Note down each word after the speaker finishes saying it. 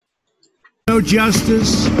No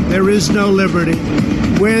justice, there is no liberty.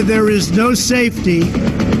 Where there is no safety,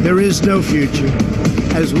 there is no future.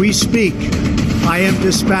 As we speak, I am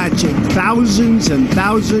dispatching thousands and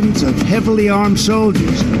thousands of heavily armed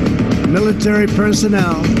soldiers, military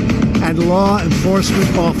personnel, and law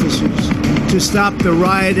enforcement officers to stop the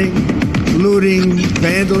rioting, looting,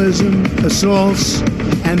 vandalism, assaults,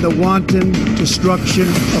 and the wanton destruction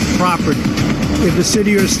of property. If the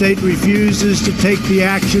city or state refuses to take the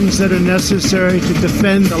actions that are necessary to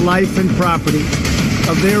defend the life and property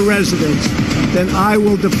of their residents, then I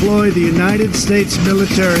will deploy the United States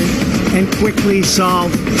military and quickly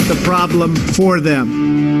solve the problem for them.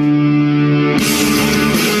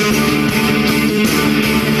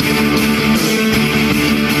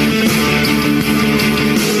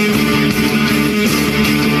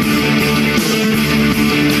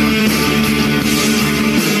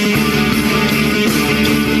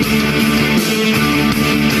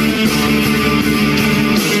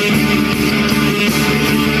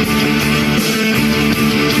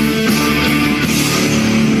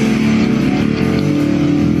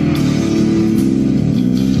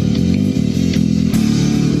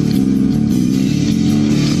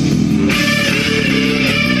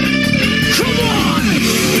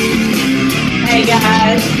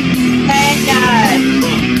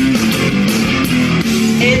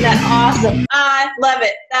 Awesome. I love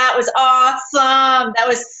it. That was awesome. That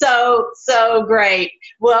was so great.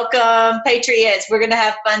 Welcome, Patriots. We're going to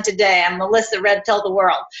have fun today. I'm Melissa Red Pill the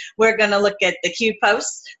World. We're going to look at the Q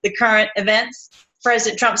posts, the current events,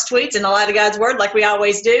 President Trump's tweets, and a lot of God's word like we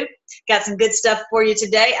always do. Got some good stuff for you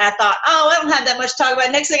today. I thought, I don't have that much to talk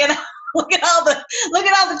about. Next thing I know, look at all the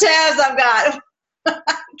tabs I've got.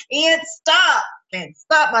 I can't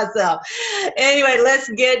stop myself. Anyway, let's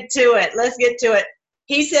get to it.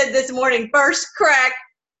 He said this morning, first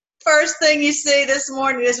thing you see this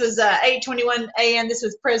morning, this was 8:21 a.m. This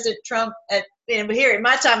was President Trump here at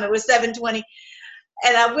my time, it was 7:20.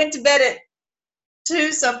 And I went to bed at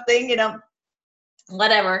 2 something,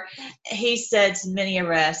 whatever. He said many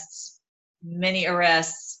arrests.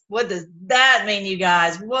 What does that mean, you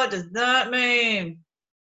guys? What does that mean?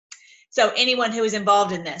 So anyone who is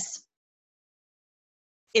involved in this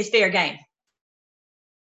is fair game.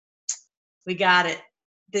 We got it.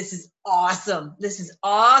 This is awesome.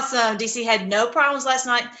 DC had no problems last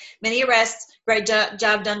night. Many arrests. Great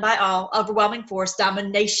job done by all. Overwhelming force.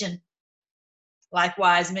 Domination.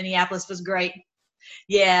 Likewise, Minneapolis was great.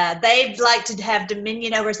 Yeah, they'd like to have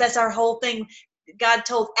dominion over us. That's our whole thing. God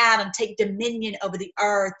told Adam, take dominion over the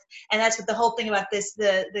earth. And that's what the whole thing about this,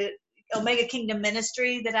 the Omega Kingdom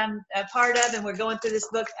Ministry that I'm a part of, and we're going through this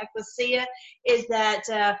book, Ecclesia, is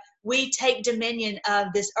that we take dominion of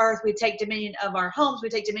this earth. We take dominion of our homes. We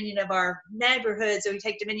take dominion of our neighborhoods. So we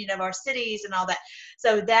take dominion of our cities and all that.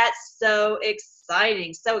 So that's so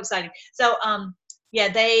exciting. So, yeah,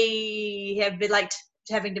 they have been like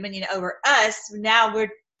having dominion over us. Now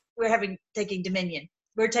we're taking dominion.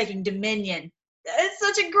 We're taking dominion. It's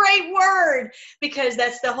such a great word, because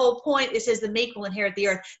that's the whole point. It says the meek will inherit the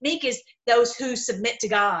earth. Meek is those who submit to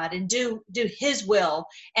God and do His will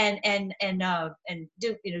and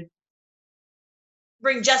do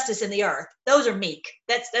bring justice in the earth. Those are meek.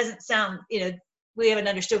 That doesn't sound we haven't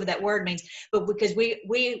understood what that word means, but because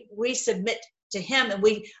we submit to Him and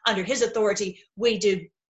we under His authority we do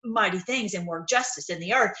mighty things and work justice in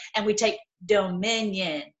the earth, and we take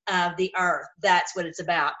dominion of the earth. That's what it's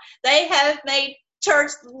about. They have made church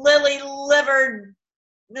lily-livered,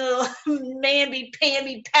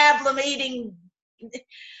 mamby-pamby, pablum eating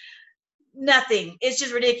nothing. It's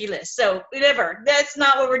just ridiculous. So whatever. That's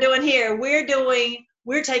not what we're doing here.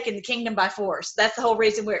 We're taking the kingdom by force. That's the whole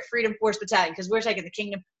reason we're at Freedom Force Battalion, because we're taking the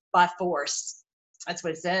kingdom by force. That's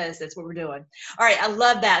what it says. That's what we're doing. All right. I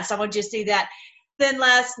love that. So I want you to see that. Then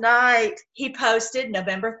last night he posted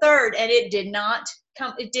November 3rd, and it did not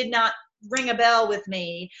ring a bell with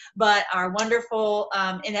me, but our wonderful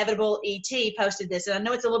Inevitable ET posted this. And I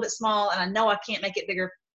know it's a little bit small, and I know I can't make it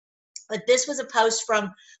bigger, but this was a post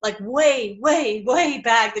from like way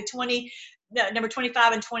back, number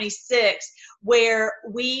 25 and 26, where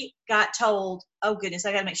we got told, oh goodness,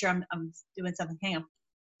 I got to make sure I'm doing something. Hang on.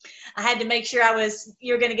 I had to make sure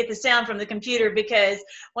you're going to get the sound from the computer, because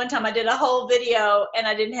one time I did a whole video and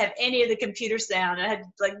I didn't have any of the computer sound. I had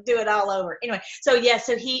to do it all over. Anyway, so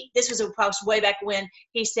this was a post way back when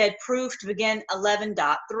he said proof to begin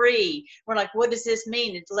 11.3. We're like, what does this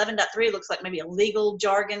mean? It's 11.3 looks like maybe a legal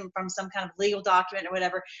jargon from some kind of legal document or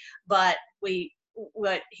whatever. But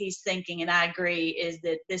what he's thinking, and I agree, is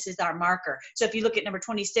that this is our marker. So if you look at number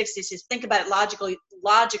 26, it says, think about it logically.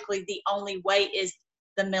 Logically, the only way is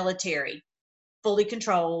the military, fully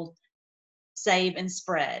controlled, save, and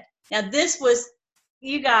spread. Now, this was,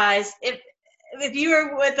 you guys, if you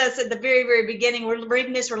were with us at the very, very beginning, we're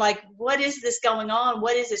reading this, we're like, what is this going on?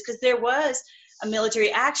 What is this? Because there was a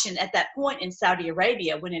military action at that point in Saudi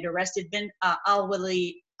Arabia when it arrested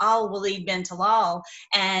Al-Walid bin Talal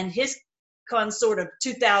and his consort of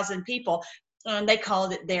 2,000 people, and they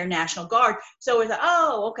called it their National Guard. So we thought,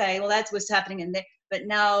 oh, okay, well, that's what's happening in there. But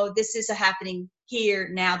no, this is happening here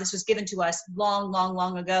now. This was given to us long, long,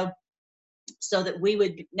 long ago so that we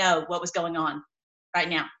would know what was going on right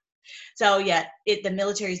now. So yeah, the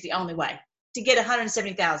military is the only way to get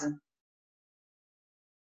 170,000.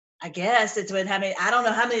 I guess it's with how many, I don't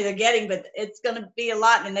know how many they're getting, but it's going to be a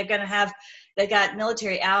lot. And they got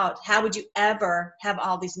military out. How would you ever have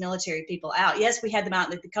all these military people out? Yes, we had them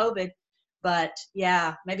out with the COVID, but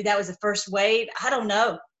yeah, maybe that was the first wave. I don't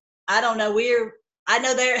know. I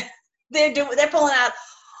know they're pulling out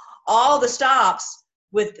all the stops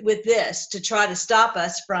with this to try to stop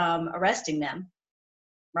us from arresting them.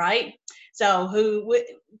 Right? So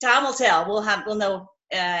time will tell. We'll know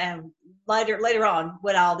later on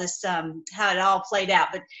what all this how it all played out.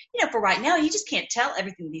 But for right now, you just can't tell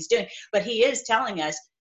everything that he's doing. But he is telling us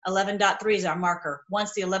 11.3 is our marker.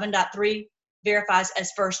 Once the 11.3 verifies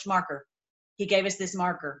as first marker, he gave us this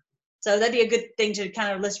marker. So that'd be a good thing to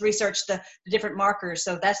kind of, let's research the different markers.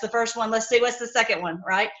 So that's the first one. Let's see what's the second one,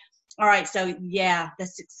 right? All right. So yeah,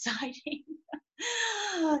 that's exciting.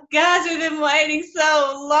 Guys, we've been waiting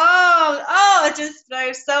so long. Oh,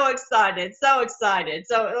 I'm so excited. So excited.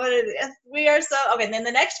 So we are so, okay. And then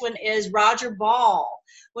the next one is Roger Ball.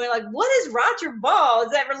 We're like, what is Roger Ball?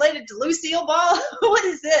 Is that related to Lucille Ball? What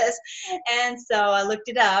is this? And so I looked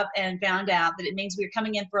it up and found out that it means we're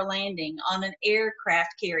coming in for a landing on an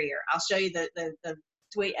aircraft carrier. I'll show you the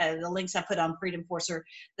tweet, the links I put on Freedom Forcer.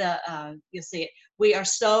 You'll see it. We are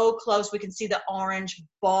so close. We can see the orange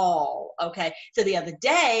ball. Okay. So the other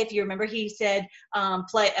day, if you remember, he said, not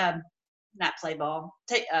play ball,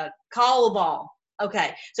 call the ball.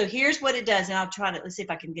 Okay. So here's what it does. And I'll try to, let's see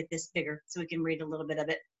if I can get this bigger so we can read a little bit of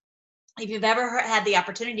it. If you've ever had the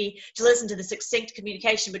opportunity to listen to the succinct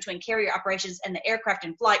communication between carrier operations and the aircraft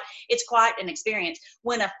in flight, it's quite an experience.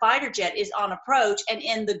 When a fighter jet is on approach and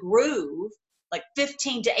in the groove, like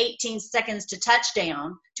 15 to 18 seconds to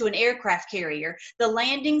touchdown to an aircraft carrier, the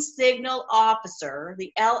landing signal officer,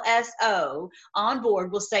 the LSO, on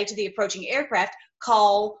board will say to the approaching aircraft,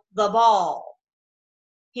 call the ball.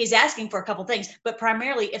 He's asking for a couple things, but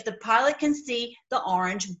primarily if the pilot can see the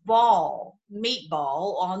orange ball,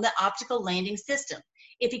 meatball, on the optical landing system.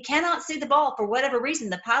 If he cannot see the ball for whatever reason,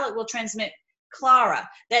 the pilot will transmit Clara.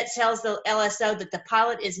 That tells the LSO that the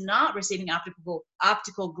pilot is not receiving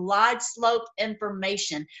optical glide slope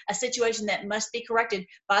information, a situation that must be corrected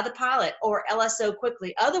by the pilot or LSO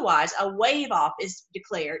quickly. Otherwise, a wave off is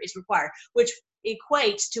required, which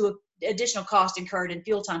equates to additional cost incurred in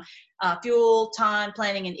fuel time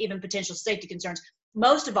planning, and even potential safety concerns.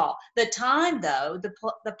 Most of all, the time though,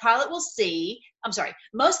 the pilot will see,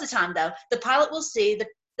 most of the time though, the pilot will see the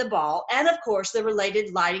ball and of course the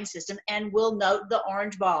related lighting system, and will note the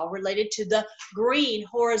orange ball related to the green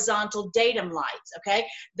horizontal datum lights. Okay,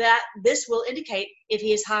 that this will indicate if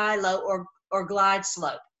he is high, low, or glide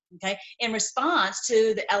slope. Okay, in response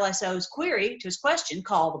to the LSO's query, to his question,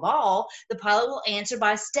 call the ball, the pilot will answer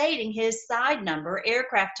by stating his side number,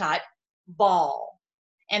 aircraft type, ball,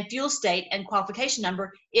 and fuel state and qualification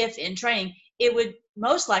number if in training. It would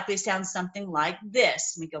most likely sound something like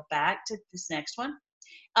this. Let me go back to this next one.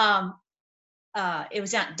 It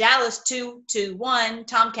was down Dallas 221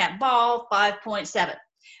 Tomcat Ball 5.7.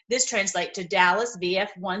 This translates to Dallas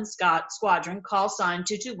VF1 Squadron, call sign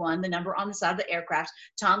 221, the number on the side of the aircraft,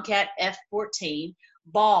 Tomcat F-14,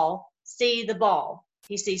 ball, see the ball.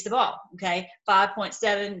 He sees the ball, okay?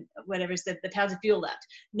 5.7, whatever is the pounds of fuel left.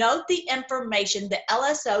 Note the information. The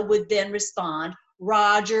LSO would then respond,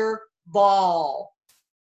 Roger, ball.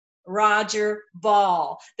 Roger,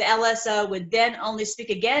 ball. The LSO would then only speak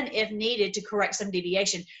again if needed to correct some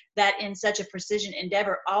deviation. That in such a precision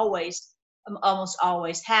endeavor almost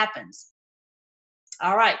always happens.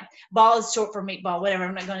 All right, ball is short for meatball, whatever.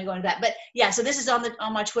 I'm not going to go into that, but yeah. So this is on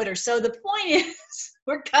my Twitter. So the point is,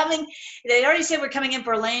 we're coming. They already said we're coming in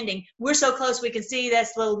for a landing. We're so close we can see that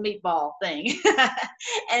little meatball thing.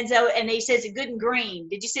 and he says good and green.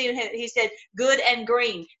 Did you see? He said good and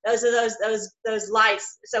green. Those are those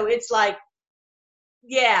lights. So it's like,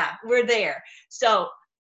 yeah, we're there. So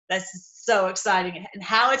that's so exciting. And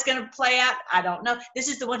how it's going to play out, I don't know. This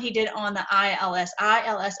is the one he did on the ILS.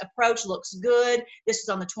 ILS approach looks good. This is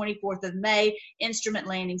on the 24th of May, instrument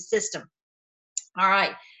landing system. All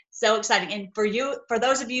right. So exciting. And for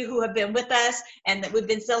those of you who have been with us and that we've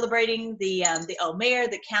been celebrating the Omer,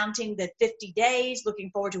 the counting the 50 days,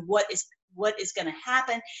 looking forward to what is going to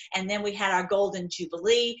happen. And then we had our Golden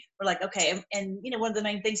Jubilee. We're like, okay. And one of the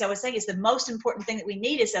main things I was saying is the most important thing that we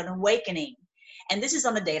need is an awakening. And this is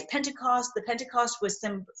on the day of Pentecost. The Pentecost was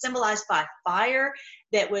symbolized by fire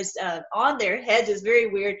that was on their heads. It was very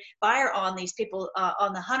weird. Fire on these people,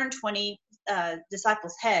 on the 120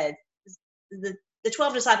 disciples' head. The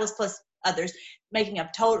 12 disciples plus others, making up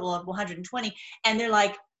a total of 120. And they're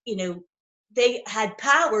like, they had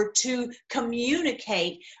power to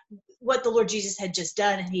communicate what the Lord Jesus had just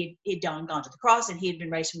done, and he had gone to the cross, and he had been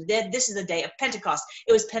raised from the dead. This is the day of Pentecost.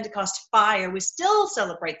 It was Pentecost fire. We still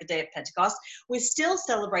celebrate the day of Pentecost. We still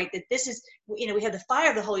celebrate that this is, we have the fire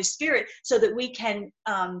of the Holy Spirit so that we can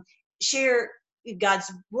share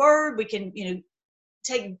God's word. We can,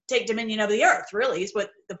 take dominion over the earth, really, is what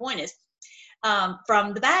the point is,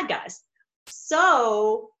 from the bad guys.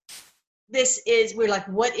 So we're like,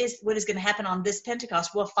 what is going to happen on this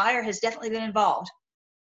Pentecost? Well, fire has definitely been involved.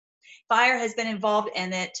 Fire has been involved,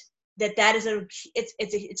 and that is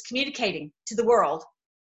it's communicating to the world.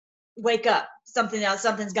 Wake up!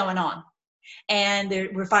 Something's going on, and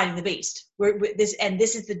we're fighting the beast.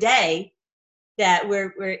 This is the day that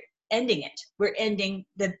we're ending it. We're ending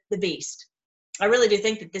the beast. I really do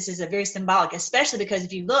think that this is a very symbolic, especially because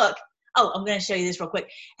if you look. Oh, I'm going to show you this real quick.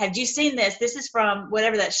 Have you seen this? This is from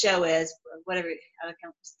whatever that show is,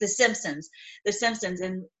 The Simpsons. The Simpsons,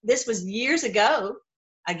 and this was years ago.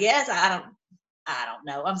 I guess I don't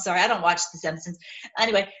know. I'm sorry, I don't watch The Simpsons.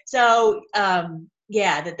 Anyway, so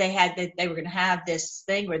that they were going to have this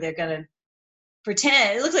thing where they're going to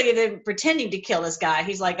pretend. It looks like they're pretending to kill this guy.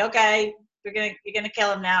 He's like, okay, you're gonna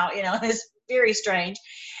kill him now. It's very strange.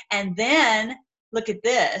 And then look at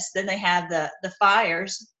this. Then they have the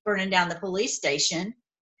fires burning down the police station,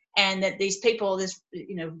 and that these people,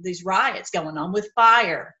 these riots going on with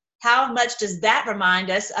fire. How much does that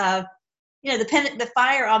remind us of? The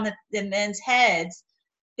fire on the men's heads.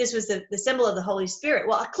 This was the symbol of the Holy Spirit.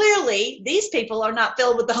 Well, clearly these people are not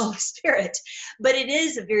filled with the Holy Spirit, but it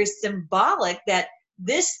is very symbolic that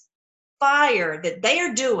this fire that they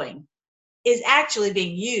are doing is actually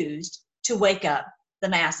being used to wake up the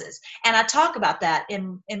masses. And I talk about that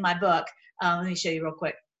in my book. Let me show you real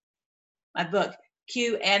quick. My book,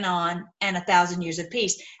 QAnon and 1,000 Years of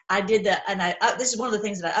Peace. I did this is one of the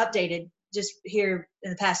things that I updated just here in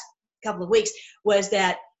the past couple of weeks, was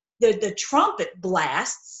that the trumpet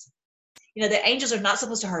blasts, the angels are not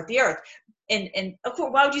supposed to hurt the earth. And of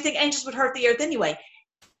course, why would you think angels would hurt the earth anyway?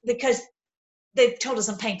 Because they've told us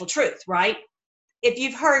some painful truth, right? If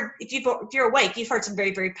you're awake, you've heard some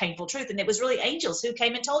very, very painful truth. And it was really angels who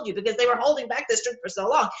came and told you, because they were holding back this truth for so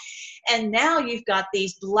long. And now you've got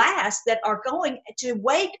these blasts that are going to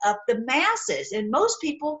wake up the masses. And most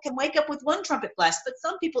people can wake up with one trumpet blast, but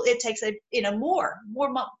some people it takes more.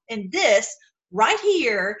 And this right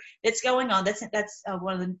here that's going on, that's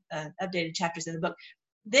one of the updated chapters in the book.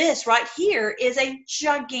 This right here is a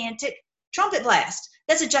gigantic trumpet blast.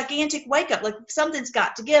 That's a gigantic wake up. Like, something's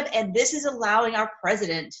got to give. And this is allowing our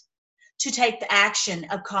president to take the action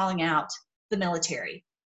of calling out the military.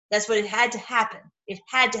 That's what it had to happen. It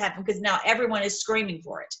had to happen because now everyone is screaming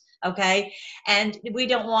for it. Okay. And we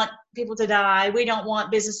don't want people to die. We don't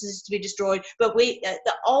want businesses to be destroyed, but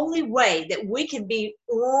the only way that we can be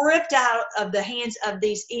ripped out of the hands of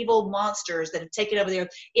these evil monsters that have taken over the earth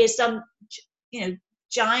is some,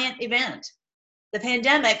 giant event. The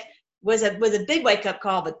pandemic was a big wake up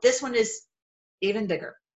call, but this one is even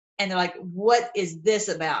bigger. And they're like, what is this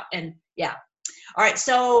about? And yeah. All right.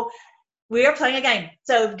 So we are playing a game.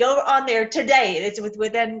 So go on there today. It's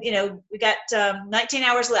within, we got 19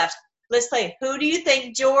 hours left. Let's play. Who do you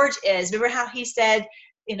think George is? Remember how he said,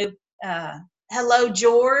 hello,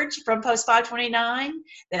 George, from Post 529,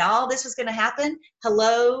 that all this was going to happen?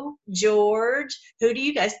 Hello, George. Who do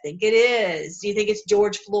you guys think it is? Do you think it's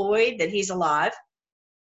George Floyd, that he's alive?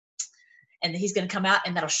 And he's going to come out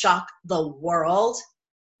and that'll shock the world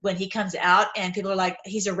when he comes out and people are like,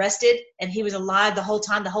 he's arrested and he was alive the whole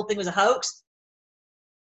time. The whole thing was a hoax.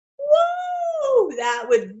 Woo! That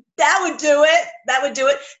would do it. That would do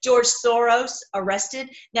it. George Soros arrested.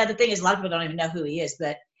 Now, the thing is, a lot of people don't even know who he is,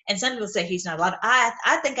 and some people say he's not alive.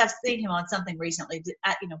 I think I've seen him on something recently.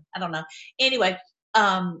 I don't know. Anyway,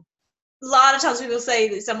 a lot of times people say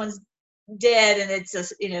that someone's dead and it's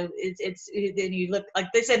just, then you look, like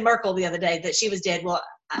they said Merkel the other day that she was dead. Well,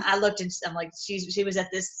 I looked and I'm like, she was at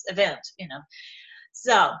this event,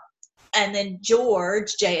 So, and then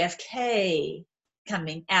George JFK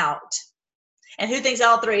coming out. And who thinks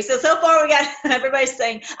all three? So far we got everybody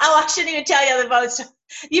saying, oh, I shouldn't even tell you the votes.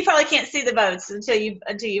 You probably can't see the votes until you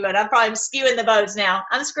vote. I'm probably skewing the votes now.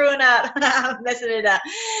 I'm screwing up. I'm messing it up.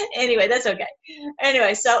 Anyway, that's okay.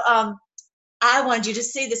 Anyway, so I wanted you to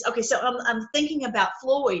see this. Okay, so I'm thinking about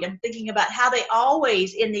Floyd. I'm thinking about how they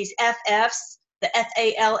always in these FFs, the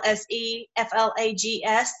FALSE,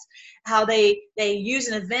 FLAGS, how they use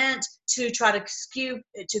an event to try to skew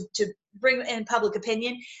to bring in public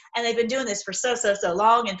opinion, and they've been doing this for so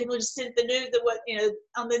long, and people just sit at the news,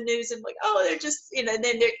 on the news, and like, oh, they're just, and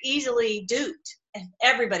then they're easily duped. And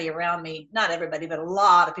everybody around me, not everybody, but a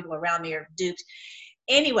lot of people around me are duped.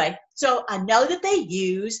 Anyway, so I know that they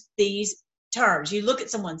use these terms. You look at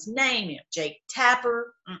someone's name, Jake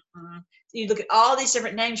Tapper. You look at all these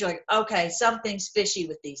different names. You're like, okay, something's fishy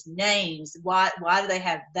with these names. Why do they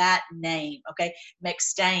have that name? Okay,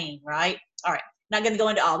 McStain, right? All right, not going to go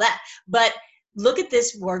into all that. But look at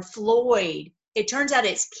this word, Floyd. It turns out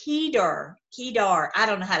it's Kedar. I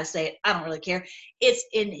don't know how to say it. I don't really care. It's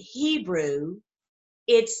in Hebrew.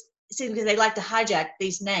 It's because they like to hijack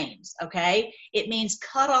these names. Okay, it means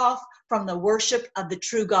cut off from the worship of the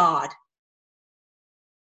true God.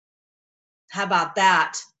 How about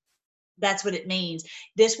that? That's what it means.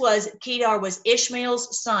 Kedar was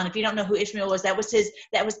Ishmael's son. If you don't know who Ishmael was, that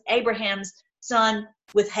was Abraham's son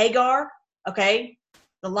with Hagar. Okay.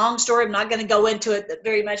 The long story, I'm not going to go into it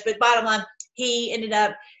very much, but bottom line, he ended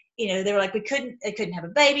up, they were like, they couldn't have a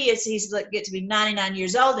baby. He's like, get to be 99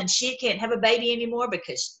 years old and she can't have a baby anymore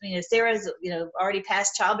because, Sarah's, already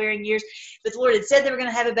past childbearing years, but the Lord had said they were going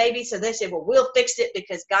to have a baby. So they said, well, we'll fix it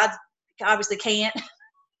because God obviously can't.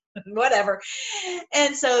 Whatever.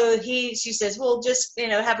 And so she says, well, just,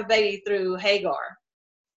 have a baby through Hagar.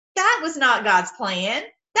 That was not God's plan.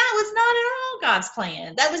 That was not at all God's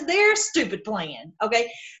plan. That was their stupid plan.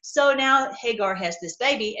 Okay. So now Hagar has this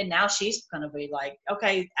baby, and now she's going to be like,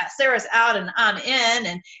 okay, Sarah's out and I'm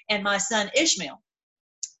in, and my son Ishmael.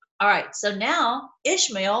 All right. So now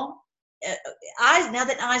Ishmael, now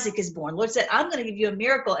that Isaac is born, Lord said, I'm going to give you a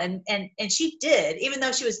miracle. And she did, even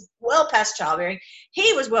though she was well past childbearing.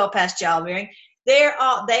 He was well past childbearing. They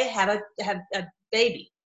have a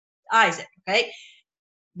baby, Isaac. Okay.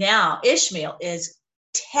 Now Ishmael is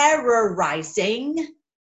terrorizing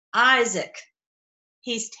Isaac.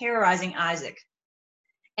 He's terrorizing Isaac.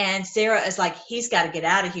 And Sarah is like, he's got to get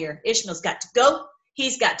out of here. Ishmael's got to go.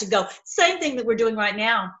 He's got to go. Same thing that we're doing right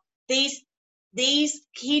now. These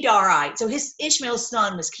Kedarites, so Ishmael's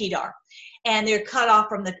son was Kedar, and they're cut off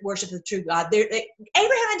from the worship of the true God. Abraham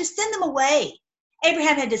had to send them away.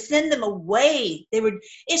 Abraham had to send them away.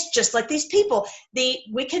 It's just like these people.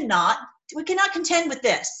 We cannot contend with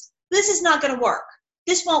this. This is not going to work.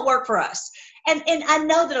 This won't work for us. And I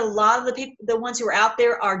know that a lot of the people, the ones who are out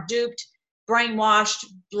there, are duped, brainwashed,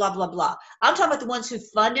 blah blah blah. I'm talking about the ones who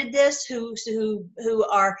funded this, who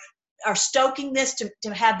are stoking this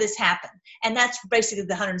to have this happen. And that's basically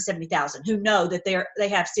the 170,000 who know that they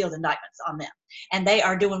have sealed indictments on them, and they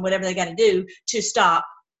are doing whatever they got to do to stop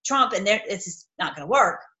Trump. And it's not going to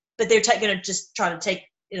work, but they're going to just try to take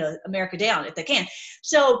America down if they can.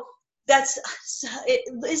 So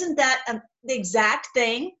isn't that the exact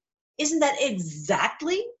thing? Isn't that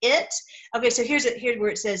exactly it? Okay, so here's where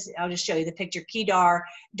it says, I'll just show you the picture. Kedar,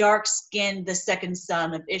 dark-skinned, the second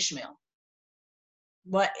son of Ishmael.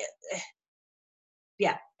 What?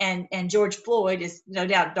 Yeah, and George Floyd is no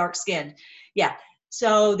doubt dark-skinned. Yeah.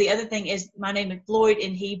 So the other thing is, my name is Floyd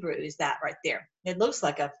in Hebrew is that right there. It looks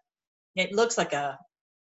like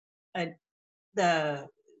the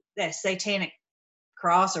satanic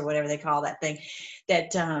cross or whatever they call that thing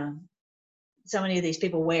that so many of these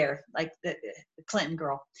people wear, like the Clinton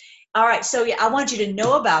girl. All right, so yeah, I want you to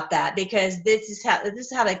know about that, because this is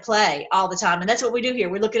how they play all the time, and that's what we do here.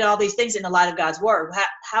 We look at all these things in the light of God's word.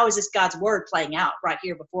 How is this God's word playing out right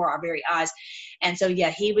here before our very eyes? And so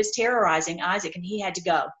yeah, he was terrorizing Isaac, and he had to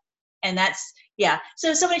go. And that's, yeah.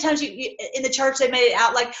 So many times in the church, they made it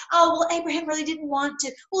out like, oh, well, Abraham really didn't want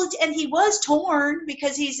to. Well, and he was torn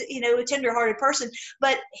because he's, a tender-hearted person,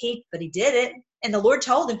 but he did it. And the Lord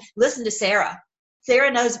told him, listen to Sarah.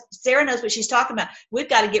 Sarah knows what she's talking about. We've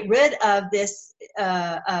got to get rid of this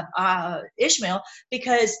Ishmael,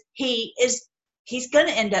 because he's going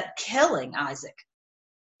to end up killing Isaac.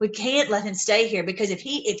 We can't let him stay here, because if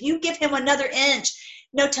you give him another inch,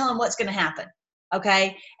 no telling what's going to happen.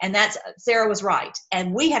 Okay. And Sarah was right.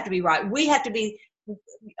 And we have to be right. We have to be,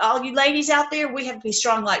 all you ladies out there, we have to be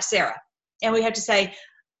strong like Sarah. And we have to say,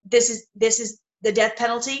 this is the death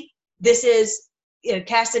penalty. This is,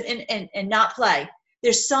 cast it and not play.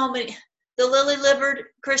 There's so many, the lily-livered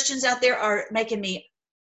Christians out there are making me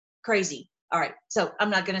crazy. All right, so I'm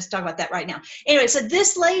not going to talk about that right now. Anyway, so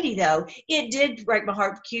this lady, though, it did break my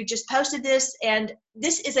heart. Q just posted this, and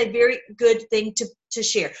this is a very good thing to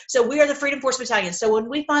share. So we are the Freedom Force Battalion. So when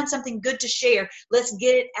we find something good to share, let's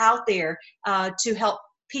get it out there to help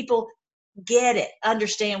people get it,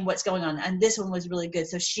 understand what's going on. And this one was really good.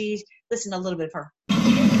 So listen a little bit of her.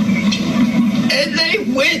 And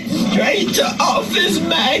they went straight to Office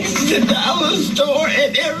Max, the dollar store,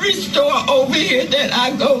 and every store over here that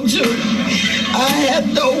I go to. I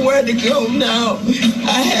have nowhere to go now.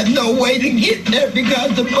 I have no way to get there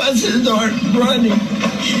because the buses aren't running.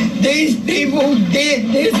 These people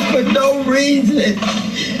did this for no reason.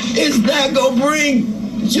 It's not going to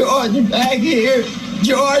bring George back here.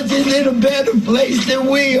 George is in a better place than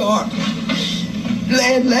we are.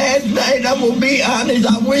 Last night, I'm going to be honest,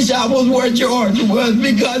 I wish I was where George was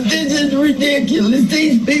because this is ridiculous.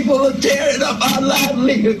 These people are tearing up our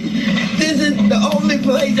livelihood. This is the only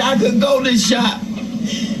place I could go to shop.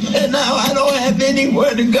 And now I don't have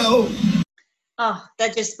anywhere to go. Oh,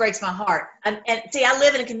 that just breaks my heart. And see, I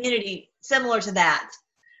live in a community similar to that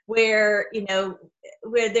where,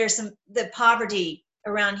 where there's the poverty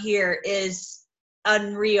around here is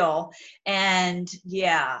unreal. And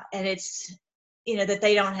yeah, and it's, that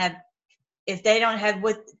they don't have, if they don't have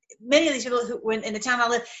what many of these people who when in the town I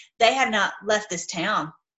live, they have not left this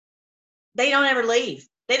town. They don't ever leave.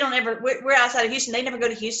 They don't ever, we're outside of Houston. They never go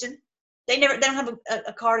to Houston. They don't have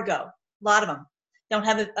a car to go. A lot of them don't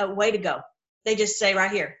have a way to go. They just stay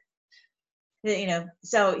right here.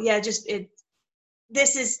 So yeah,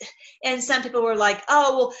 this is, and some people were like,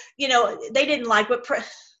 oh, well, they didn't like what,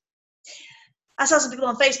 I saw some people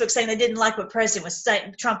on Facebook saying they didn't like what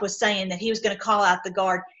Trump was saying, that he was going to call out the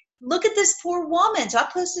guard. Look at this poor woman. So I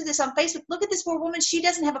posted this on Facebook. Look at this poor woman. She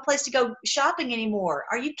doesn't have a place to go shopping anymore.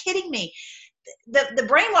 Are you kidding me? The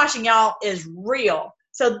brainwashing, y'all, is real.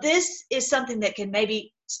 So this is something that can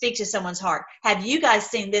maybe speak to someone's heart. Have you guys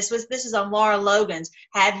seen this? This is on Lara Logan's.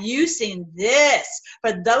 Have you seen this?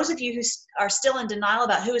 For those of you who are still in denial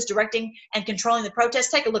about who is directing and controlling the protests,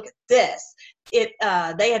 take a look at this. They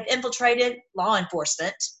have infiltrated law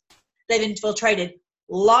enforcement. They've infiltrated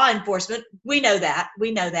law enforcement. We know that.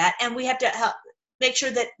 And we have to help make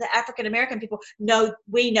sure that the African-American people know,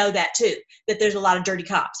 we know that too, that there's a lot of dirty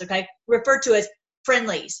cops, okay? Referred to as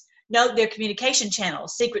friendlies. Note their communication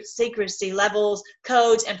channels, secrecy levels,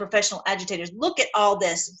 codes, and professional agitators. Look at all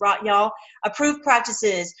this, right, y'all? Approved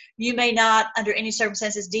practices. You may not, under any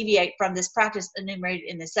circumstances, deviate from this practice enumerated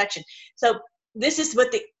in this section. So this is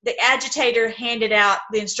what the agitator handed out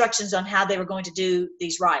the instructions on how they were going to do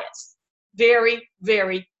these riots. Very,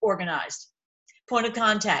 very organized. Point of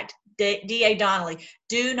contact, D.A. Donnelly.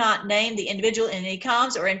 Do not name the individual in any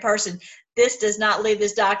comms or in person. This does not leave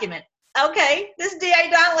this document. Okay, this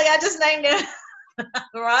D.A. Donnelly, I just named him,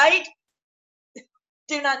 right?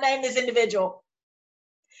 Do not name this individual.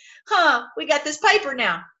 We got this paper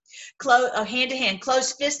now. Hand-to-hand.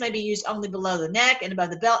 Closed fists may be used only below the neck and above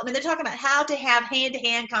the belt. I mean, they're talking about how to have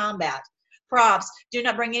hand-to-hand combat. Props. Do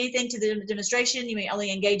not bring anything to the demonstration. You may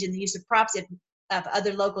only engage in the use of props if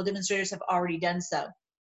other local demonstrators have already done so.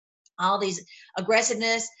 All these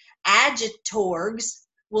aggressiveness, agitorgs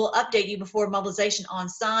will update you before mobilization on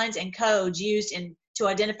signs and codes used to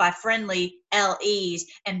identify friendly LEs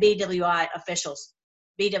and BWI officials.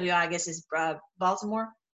 BWI, I guess, is Baltimore,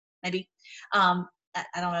 maybe. I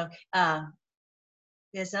don't know.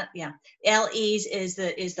 It's not. Yeah, LEs is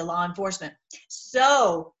the law enforcement.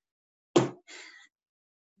 So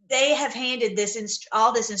they have handed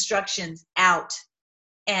all this instructions out,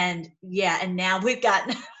 and yeah, and now we've got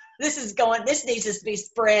this needs to be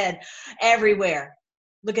spread everywhere.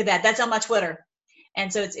 Look at that. That's on my Twitter.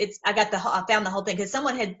 And so I found the whole thing because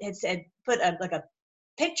someone had said, put a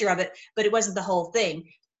picture of it, but it wasn't the whole thing.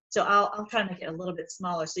 So I'll try to make it a little bit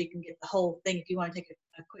smaller so you can get the whole thing if you want to take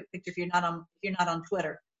a quick picture if you're not on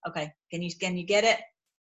Twitter. Okay. Can you get it?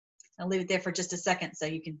 I'll leave it there for just a second so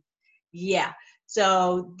you can, yeah.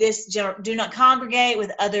 So do not congregate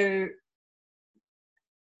with other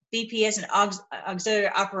BPS and auxiliary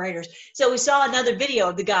operators. So we saw another video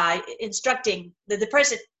of the guy instructing the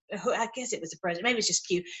president, who I guess it was the president, maybe it's just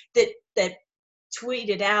Q, that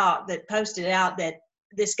posted out that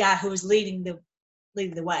this guy who was leading the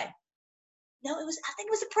way. No, I think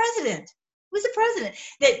it was the president. It was the president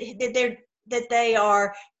that they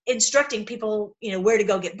are instructing people, where to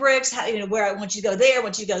go get bricks, how, where I want you to go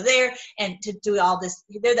there, and to do all this.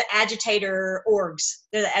 They're the agitator orgs.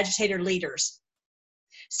 They're the agitator leaders.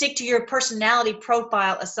 Stick to your personality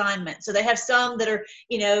profile assignment. So they have some that are,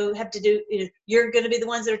 have to do, you're going to be the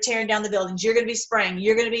ones that are tearing down the buildings. You're going to be spraying.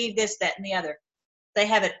 You're going to be this, that, and the other. They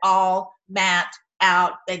have it all mapped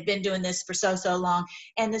out. They've been doing this for so long.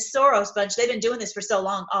 And the Soros bunch, they've been doing this for so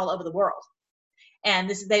long all over the world. And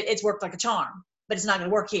it's worked like a charm, but it's not going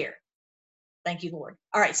to work here. Thank you, Lord.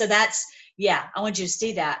 All right, so that's, yeah, I want you to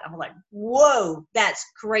see that. I'm like, whoa, that's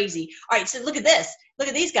crazy. All right, so look at this. Look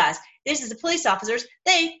at these guys. This is the police officers.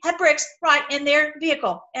 They have bricks right in their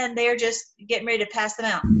vehicle, and they're just getting ready to pass them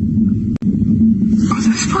out.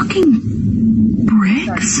 Motherfucking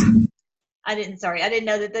bricks? I didn't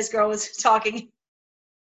know that this girl was talking.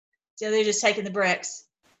 So they're just taking the bricks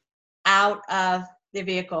out of their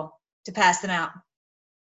vehicle to pass them out.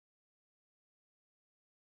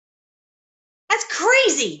 That's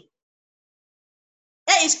crazy.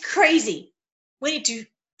 That is crazy. We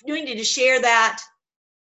need to share that.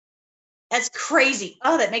 That's crazy.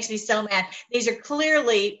 Oh, that makes me so mad. These are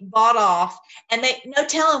clearly bought off, and no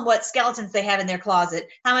telling what skeletons they have in their closet,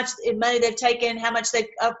 how much money they've taken, how much they've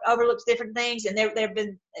overlooked different things, and they've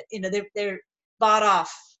been, they're bought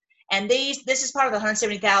off. And this is part of the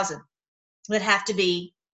 170,000 that have to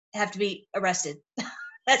be arrested.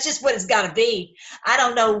 That's just what it's got to be. I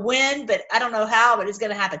don't know when, but I don't know how, but it's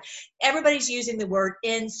going to happen. Everybody's using the word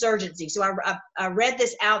insurgency. So I read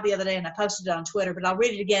this out the other day and I posted it on Twitter, but I'll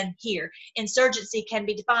read it again here. Insurgency can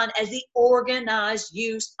be defined as the organized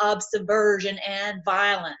use of subversion and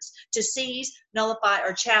violence to seize, nullify,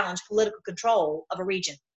 or challenge political control of a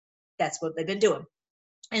region. That's what they've been doing.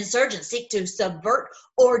 Insurgents seek to subvert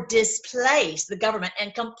or displace the government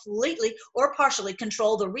and completely or partially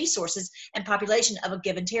control the resources and population of a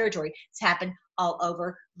given territory. It's happened all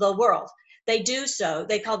over the world. They do so.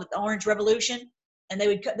 They call it the Orange Revolution, and they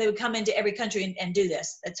would come into every country and do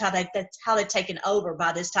this. That's how they're taken over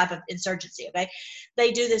by this type of insurgency. Okay,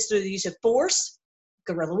 they do this through the use of force,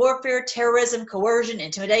 guerrilla warfare, terrorism, coercion,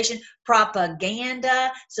 intimidation, propaganda,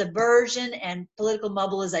 subversion, and political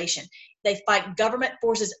mobilization. They fight government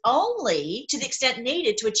forces only to the extent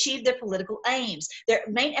needed to achieve their political aims. Their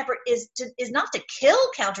main effort is not to kill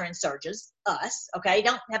counterinsurgents, us, okay?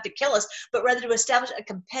 Don't have to kill us, but rather to establish a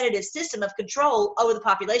competitive system of control over the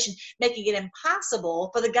population, making it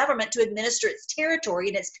impossible for the government to administer its territory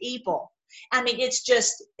and its people. I mean, it's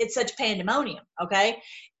such pandemonium, okay?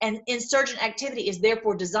 And insurgent activity is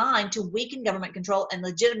therefore designed to weaken government control and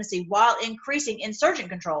legitimacy while increasing insurgent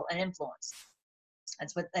control and influence.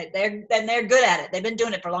 That's what they're good at it. They've been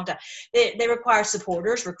doing it for a long time. They require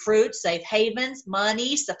supporters, recruits, safe havens,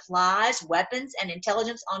 money, supplies, weapons, and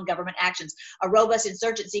intelligence on government actions. A robust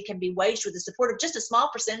insurgency can be waged with the support of just a small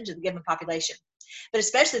percentage of the given population, but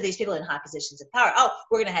especially these people in high positions of power. Oh,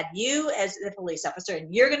 we're going to have you as the police officer,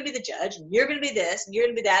 and you're going to be the judge, and you're going to be this, and you're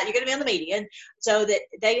going to be that. You're going to be on the media, and so that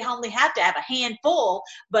they only have to have a handful,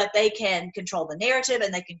 but they can control the narrative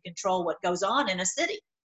and they can control what goes on in a city.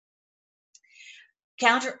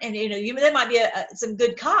 There might be some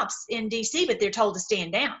good cops in DC, but they're told to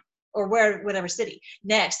stand down, or whatever city.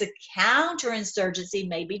 Next, the counterinsurgency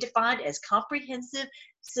may be defined as comprehensive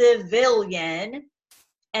civilian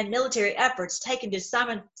and military efforts taken to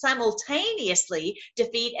simultaneously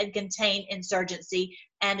defeat and contain insurgency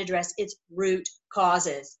and address its root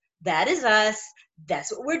causes. That is us.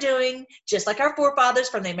 That's what we're doing, just like our forefathers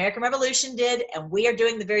from the American Revolution did, and we are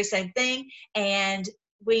doing the very same thing. And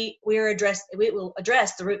we will address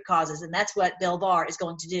the root causes, and that's what Bill Barr is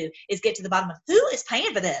going to do, is get to the bottom of who is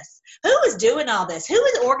paying for this, who is doing all this, who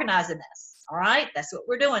is organizing this. All right, that's what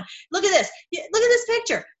we're doing. Look at this. Look at this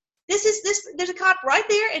picture. There's a cop right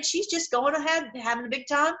there, and she's just going ahead having a big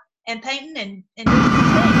time and painting and doing this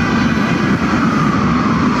thing.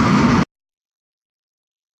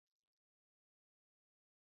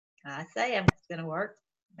 I say it's going to work.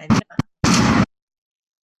 Maybe not.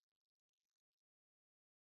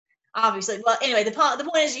 Obviously. Well, anyway, the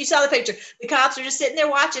point is, you saw the picture. The cops are just sitting there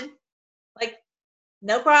watching, like,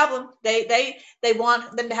 no problem. They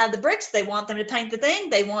want them to have the bricks. They want them to paint the thing.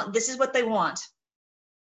 This is what they want.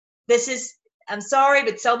 I'm sorry,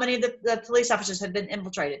 but so many of the police officers have been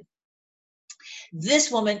infiltrated. This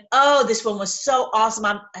woman was so awesome.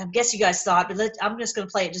 I guess you guys saw it, but I'm just going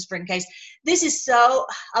to play it just for in case.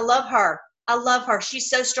 I love her. She's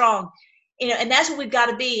so strong. And that's what we've got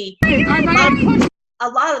to be. A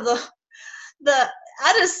lot of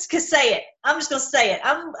I just can say it. I'm just going to say it.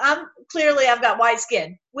 I'm clearly, I've got white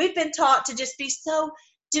skin. We've been taught to just be so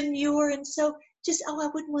demure and so just, I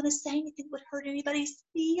wouldn't want to say anything that would hurt anybody's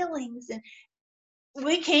feelings. And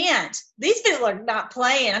we can't. These people are not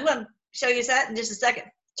playing. I'm going to show you that in just a second.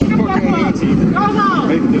 Why would you give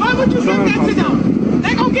that to them?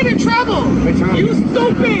 They're going Don't get in trouble. You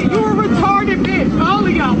stupid. You a retarded bitch. All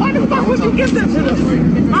of y'all. Why the fuck would you give that to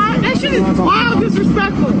them? That shit is wild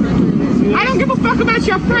disrespectful. I don't give a fuck about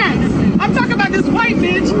your friends. I'm talking about this white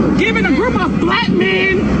bitch giving a group of black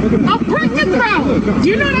men a brick to throw.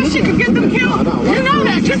 You know that shit could get them killed? You know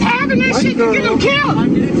that. Just having that shit could get them killed.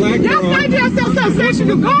 Y'all find yourself so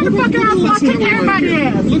sensitive. Go the fuck out and I'll kick everybody's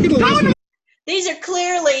ass. These are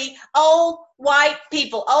clearly old white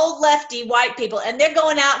people, old lefty white people, and they're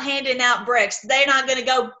going out handing out bricks. They're not going to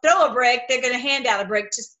go throw a brick. They're going to hand out a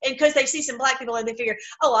brick just because they see some black people and they figure,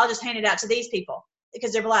 oh, I'll just hand it out to these people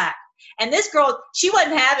because they're black. And this girl, she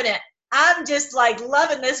wasn't having it. I'm just like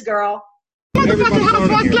loving this girl. Motherfucking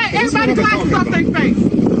housewife, let everybody glasses off their face.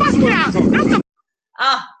 Bust it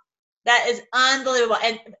out. That is unbelievable.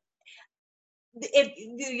 And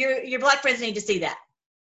if your black friends need to see that.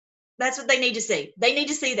 That's what they need to see. They need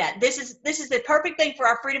to see that. This is the perfect thing for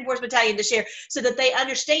our Freedom Force Battalion to share so that they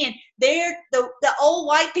understand the old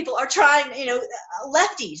white people are trying,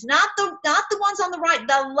 lefties, not the ones on the right.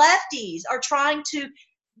 The lefties are trying to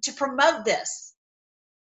promote this.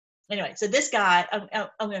 Anyway, so this guy, I'm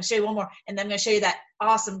going to show you one more, and then I'm going to show you that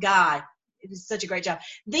awesome guy. It was such a great job.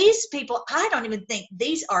 These people, I don't even think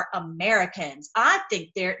these are Americans. I think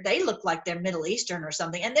they look like they're Middle Eastern or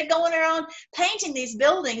something, and they're going around painting these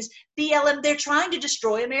buildings. BLM, they're trying to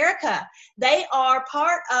destroy America. They are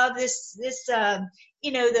part of this the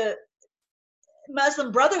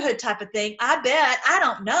Muslim Brotherhood type of thing. I bet. I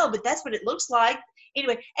don't know, but that's what it looks like.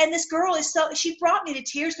 Anyway, and this girl she brought me to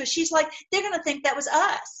tears because she's like, they're going to think that was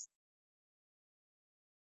us.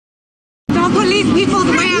 Don't police people's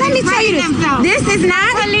way of Let me tell you this is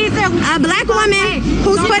not a black woman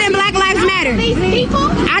who's putting Black Lives Matter.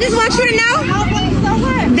 I just want you to know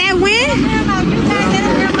that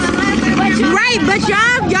right, but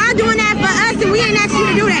y'all doing that for us and we ain't asked you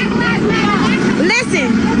to do that. Listen,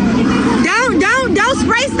 don't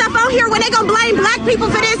spray stuff on here when they gonna blame black people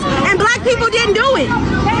for this and black people didn't do it.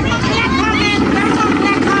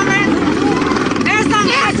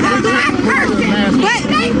 Black person. But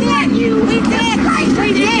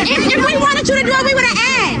if we wanted you to do it, we would have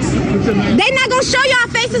asked. They not gonna show y'all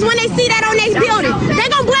faces when they see that on their building. They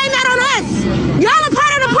gonna blame that on us. Y'all are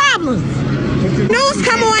part of the problem. News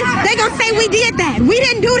come on, they gonna say we did that. We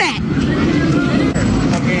didn't do that.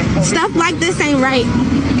 Stuff like this ain't right.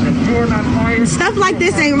 Stuff like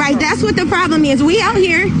this ain't right. That's what the problem is. We out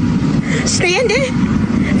here standing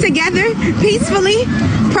together peacefully,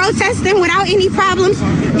 protesting without any problems.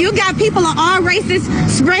 You got people of all races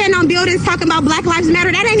spraying on buildings talking about Black Lives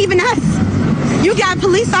Matter. That ain't even us. You got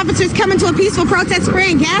police officers coming to a peaceful protest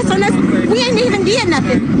spraying gas on us. We ain't even did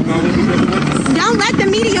nothing. Don't let the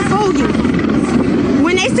media fool you.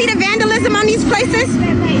 When they see the vandalism on these places,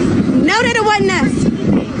 know that it wasn't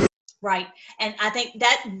us. Right. And I think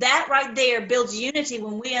that right there builds unity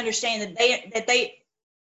when we understand that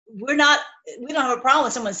we don't have a problem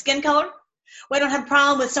with someone's skin color. We don't have a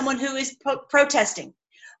problem with someone who is protesting.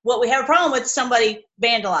 What we have a problem with is somebody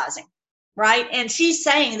vandalizing, right? And she's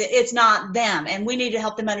saying that it's not them, and we need to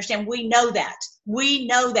help them understand. We know that.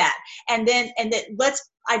 And that let's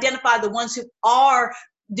identify the ones who are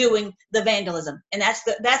doing the vandalism, and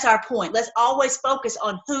that's our point. Let's always focus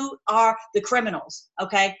on who are the criminals.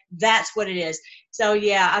 Okay, that's what it is. So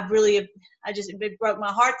yeah, it broke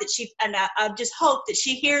my heart that I just hope that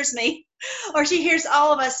she hears me, or she hears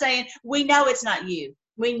all of us saying, we know it's not you.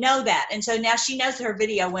 We know that. And so now she knows her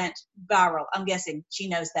video went viral. I'm guessing she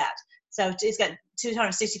knows that. So it's got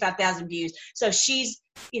 265,000 views. So she's,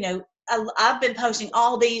 I've been posting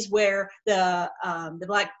all these where the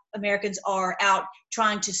Black Americans are out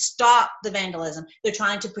trying to stop the vandalism. They're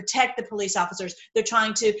trying to protect the police officers. They're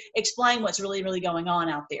trying to explain what's really, really going on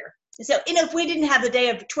out there. So, if we didn't have the day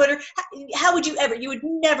of Twitter, how would you would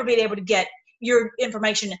never be able to get your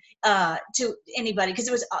information to anybody, because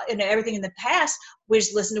it was everything in the past. We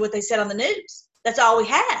just listened to what they said on the news. That's all we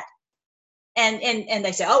had. And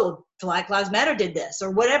they say, oh, Black Lives Matter did this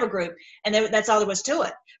or whatever group, and that's all there was to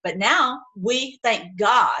it. But now we thank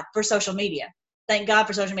God for social media. Thank God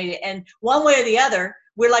for social media. And one way or the other,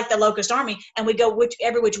 we're like the locust army, and we go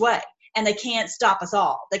every which way, and they can't stop us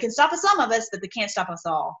all. They can stop us, some of us, but they can't stop us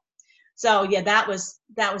all. So yeah, that was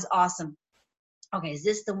awesome. Okay, is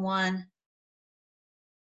this the one?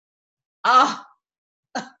 Oh.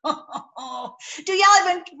 Do y'all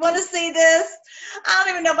even want to see this? I don't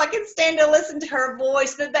even know if I can stand to listen to her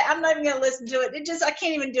voice, but I'm not even going to listen to it. I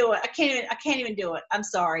can't even do it. I can't even do it. I'm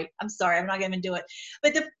sorry. I'm not going to do it.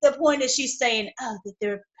 But the point is, she's saying, that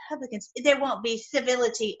the Republicans, there won't be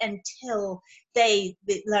civility until they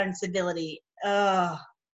learn civility.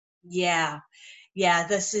 Yeah.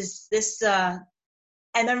 This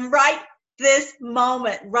And then right this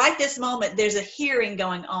moment, there's a hearing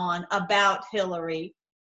going on about Hillary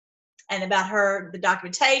and about the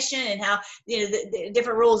documentation and how, the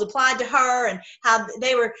different rules applied to her and how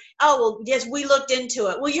they were, oh, well, yes, we looked into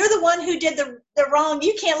it. Well, you're the one who did the wrong.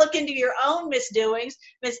 You can't look into your own misdoings,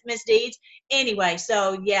 misdeeds. Anyway,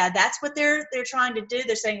 so yeah, that's what they're trying to do.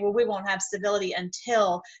 They're saying, well, we won't have civility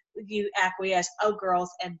until you acquiesce. Oh,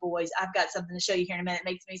 girls and boys, I've got something to show you here in a minute. It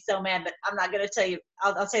makes me so mad, but I'm not going to tell you.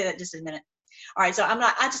 I'll tell you that in just a minute. All right, so I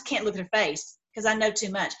just can't look at her face because I know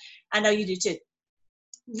too much. I know you do too.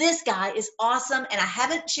 This guy is awesome, and I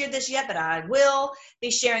haven't shared this yet, but I will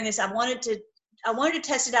be sharing this. I wanted to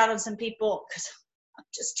test it out on some people because I'm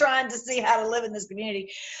just trying to see how to live in this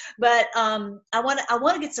community. But I want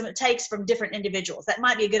to get some takes from different individuals. That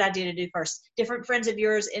might be a good idea to do first. Different friends of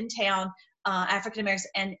yours in town, African Americans,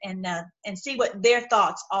 and see what their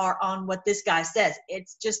thoughts are on what this guy says. It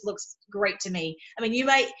just looks great to me. I mean,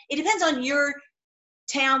 it depends on your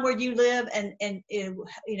town where you live, and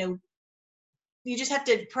you just have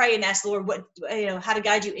to pray and ask the Lord how to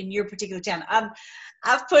guide you in your particular town.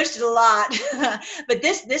 I've pushed it a lot, but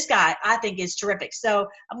this guy I think is terrific. So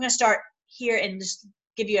I'm going to start here and just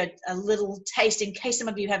give you a little taste in case some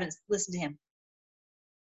of you haven't listened to him.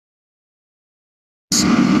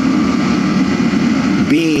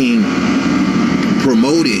 Being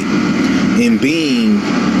promoted and being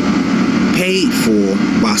paid for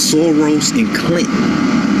by Soros and Clinton.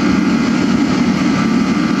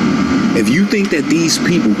 If you think that these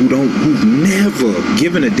people who've never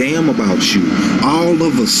given a damn about you, all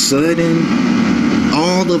of a sudden,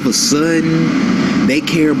 they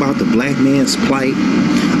care about the black man's plight.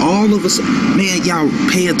 All of a sudden, man, y'all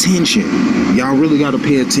pay attention. Y'all really got to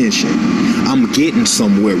pay attention. I'm getting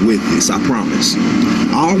somewhere with this, I promise.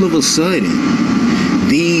 All of a sudden,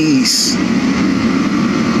 these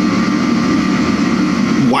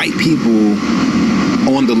white people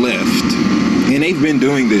on the left, and they've been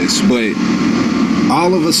doing this, but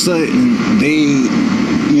all of a sudden they,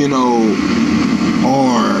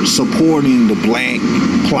 are supporting the black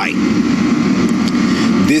plight.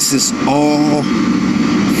 This is all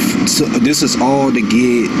to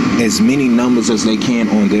get as many numbers as they can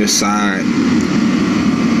on their side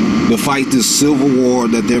to fight this civil war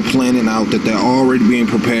that they're planning out, that they're already being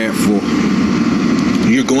prepared for.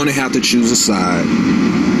 You're going to have to choose a side.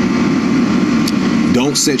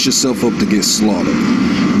 Don't set yourself up to get slaughtered.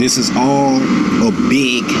 This is all a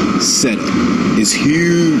big setup. It's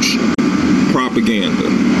huge propaganda.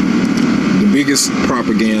 The biggest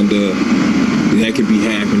propaganda that could be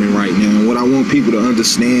happening right now. And what I want people to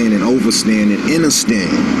understand and understand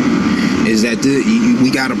is that we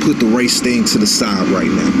got to put the race thing to the side right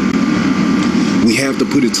now. We have to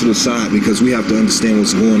put it to the side because we have to understand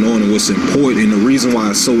what's going on and what's important. And the reason why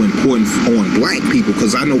it's so important on black people,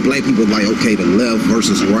 because I know black people are like, okay, the left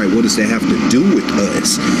versus right, what does that have to do with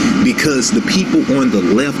us? Because the people on the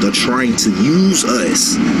left are trying to use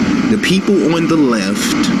us. The people on the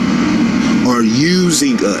left are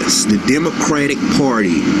using us. The Democratic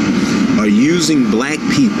Party are using black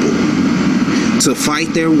people to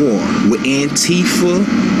fight their war with Antifa,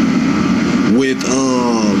 with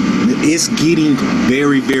it's getting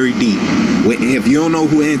very, very deep. If you don't know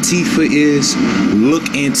who Antifa is, look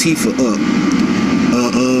Antifa up.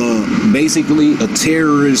 Basically a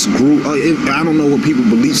terrorist group. I don't know what people's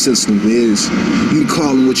belief system is. You can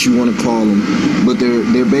call them what you want to call them, but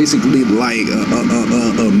they're basically like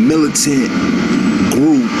a militant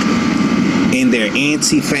group, and they're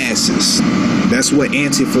anti-fascist. That's what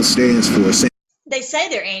Antifa stands for. They say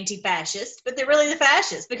they're anti-fascist, but they're really the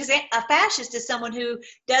fascists, because a fascist is someone who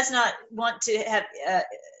does not want to have,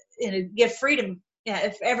 give freedom,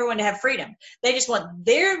 everyone to have freedom. They just want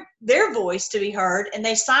their voice to be heard, and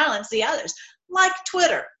they silence the others. Like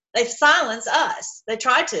Twitter, they silence us. They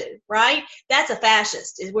try to, right? That's a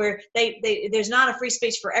fascist, is where there's not a free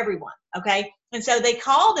speech for everyone, okay? And so they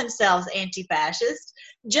call themselves anti-fascist,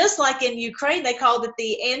 just like in Ukraine, they called it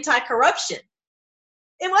the anti-corruption.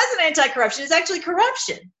 It wasn't anti-corruption. It's actually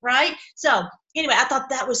corruption, right? So anyway, I thought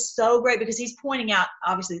that was so great because he's pointing out,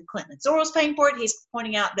 obviously, Clinton and Soros paying for it. He's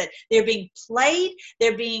pointing out that they're being played.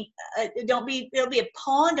 They're being, don't be a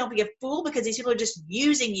pawn. Don't be a fool, because these people are just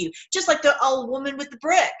using you. Just like the old woman with the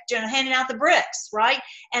brick, handing out the bricks, right?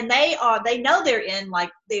 And they know they're in,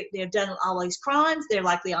 like, they've done all these crimes. They're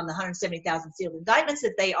likely on the 170,000 sealed indictments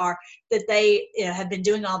that they have been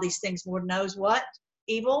doing all these things. Lord knows what,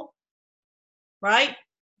 evil, right?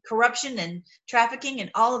 Corruption and trafficking and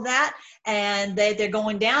all of that, and they're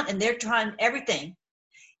going down, and they're trying everything.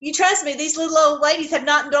 You trust me, these little old ladies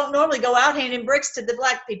don't normally go out handing bricks to the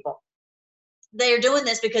black people. They're doing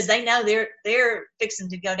this because they know they're fixing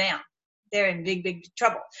to go down. They're in big, big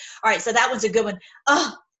trouble. All right, so that one's a good one.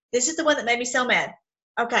 Oh, this is the one that made me so mad.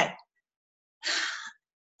 Okay.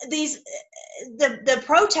 The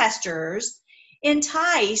protesters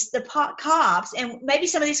entice the cops, and maybe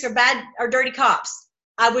some of these are bad or dirty cops.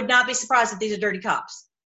 I would not be surprised if these are dirty cops.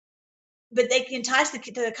 But they can entice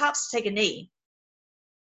the cops to take a knee.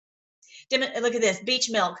 Look at this, beach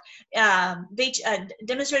milk.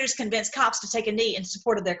 Demonstrators convince cops to take a knee in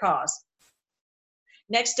support of their cause.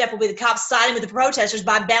 Next step will be the cops siding with the protesters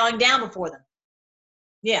by bowing down before them.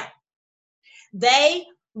 Yeah. They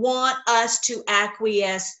want us to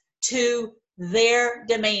acquiesce to their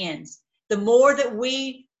demands. The more that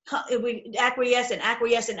we acquiesce and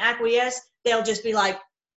acquiesce and acquiesce, they'll just be like,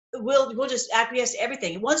 we'll just acquiesce to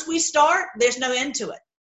everything. Once we start, there's no end to it.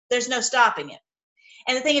 There's no stopping it.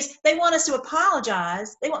 And the thing is, they want us to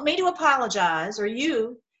apologize. They want me to apologize, or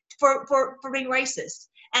you, for being racist.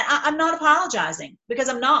 And I'm not apologizing, because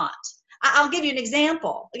I'm not. I'll give you an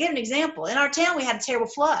example. In our town, we had a terrible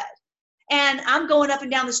flood. And I'm going up and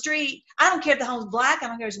down the street. I don't care if the home's black. I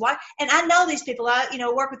don't care if it's white. And I know these people. I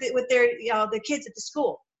work with their the kids at the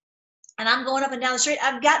school. And I'm going up and down the street.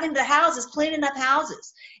 I've gotten into the houses, cleaning up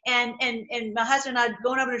houses. And my husband and I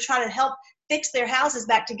going over to try to help fix their houses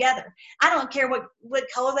back together. I don't care what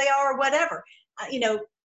color they are or whatever.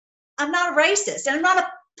 I'm not a racist. And I'm not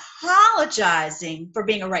apologizing for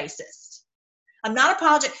being a racist. I'm not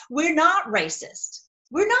apologizing. We're not racist.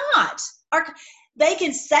 We're not. They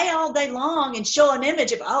can say all day long and show an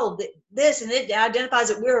image of, this, and it identifies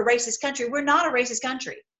that we're a racist country. We're not a racist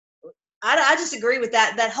country. I disagree with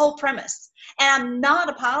that whole premise. And I'm not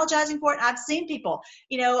apologizing for it. I've seen people,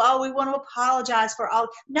 we want to apologize for all.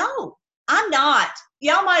 No, I'm not.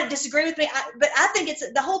 Y'all might disagree with me, but I think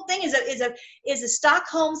the whole thing is a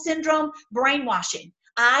Stockholm syndrome brainwashing.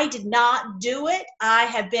 I did not do it. I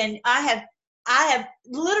have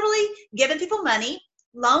literally given people money,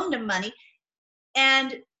 loaned them money,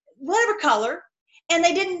 and whatever color, and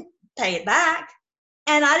they didn't pay it back.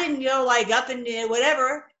 And I didn't go up and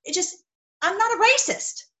whatever. I'm not a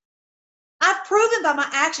racist. I've proven by my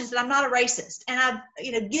actions that I'm not a racist. And I've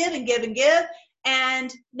give and give and give,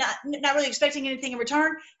 and not really expecting anything in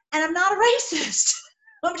return. And I'm not a racist.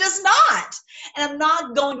 I'm just not. And I'm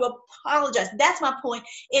not going to apologize. That's my point,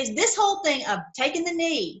 is this whole thing of taking the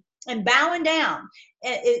knee and bowing down.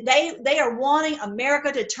 They are wanting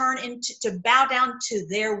America to bow down to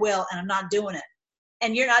their will, and I'm not doing it.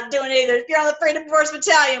 And you're not doing it either. If you're on the Freedom Force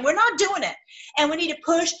Battalion, we're not doing it. And we need to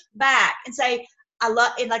push back and say, and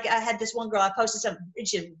like I had this one girl, I posted something, and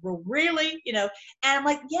she said, well, really? And I'm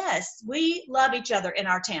like, yes, we love each other in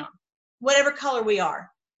our town, whatever color we are.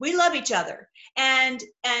 We love each other. And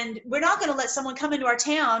we're not going to let someone come into our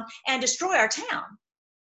town and destroy our town.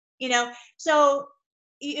 So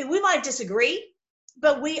we might disagree,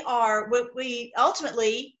 but we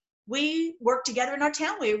ultimately work together in our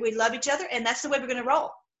town. We love each other, and that's the way we're going to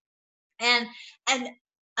roll. And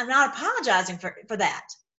I'm not apologizing for that.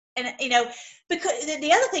 And because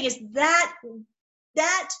the other thing is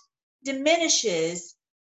that diminishes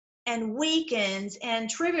and weakens and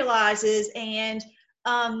trivializes and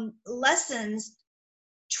lessens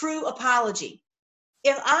true apology.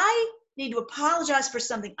 If I need to apologize for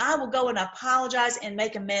something, I will go and apologize and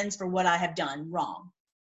make amends for what I have done wrong.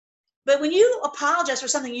 But when you apologize for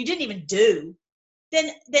something you didn't even do,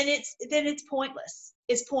 then it's pointless.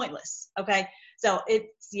 It's pointless. Okay. So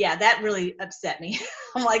that really upset me.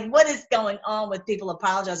 I'm like, what is going on with people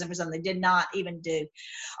apologizing for something they did not even do?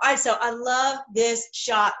 All right. So I love this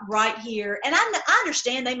shot right here. And I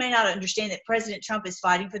understand they may not understand that President Trump is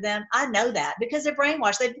fighting for them. I know that because they're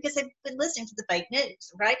brainwashed. Because they've been listening to the fake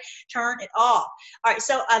news, right? Turn it off. All right.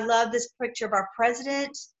 So I love this picture of our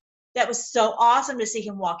president. That was so awesome to see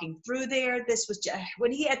him walking through there. This was just,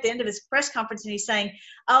 when he, at the end of his press conference, and he's saying,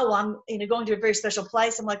 "Oh, I'm going to a very special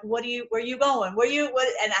place." I'm like, where are you going?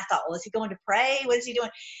 And I thought, well, is he going to pray? What is he doing?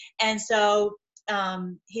 And so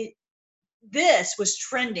this was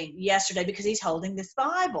trending yesterday because he's holding this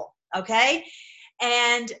Bible. Okay.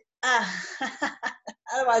 And how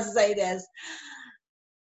do I say this?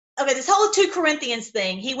 Okay, this whole 2 Corinthians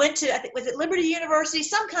thing. He went to, I think, was it Liberty University,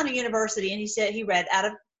 some kind of university, and he said he read out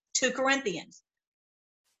of 2 Corinthians.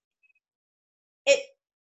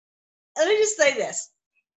 Let me just say this.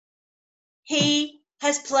 He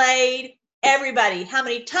has played everybody. How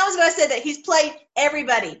many times have I said that? He's played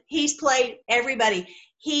everybody. He's played everybody.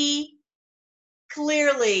 He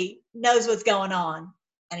clearly knows what's going on,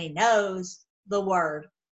 and he knows the word.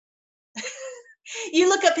 You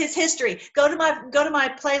look up his history. Go to my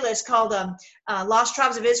playlist called Lost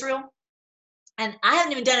Tribes of Israel. And I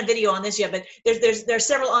haven't even done a video on this yet, but there's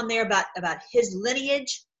several on there about his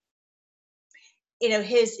lineage. You know,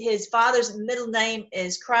 his father's middle name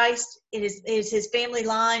is Christ. His family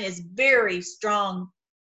line is very strong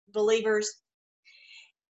believers.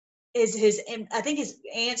 I think his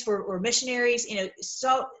aunts were missionaries. You know,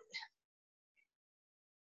 so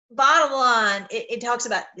bottom line, it talks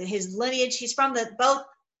about his lineage. He's from both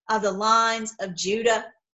of the lines of Judah,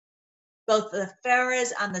 both the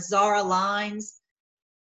Pharez and the Zara lines.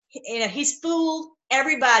 You know, he's fooled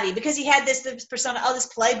everybody because he had this persona, this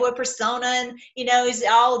playboy persona, and you know, he's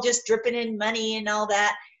all just dripping in money and all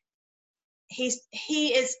that. He's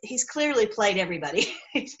clearly played everybody.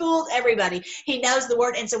 He's fooled everybody. He knows the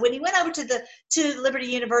word. And so when he went over to Liberty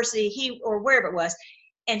University, or wherever it was,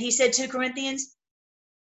 and he said 2 Corinthians,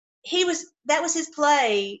 that was his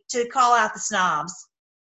play to call out the snobs,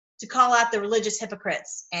 to call out the religious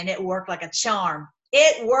hypocrites, and it worked like a charm.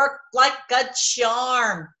 It worked like a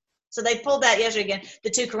charm. So they pulled that yesterday again, the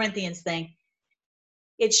 2 Corinthians thing.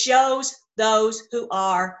 It shows those who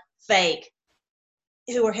are fake,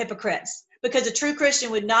 who are hypocrites, because a true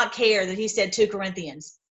Christian would not care that he said 2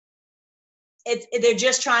 Corinthians. They're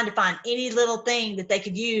just trying to find any little thing that they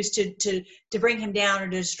could use to bring him down or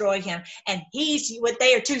to destroy him. And what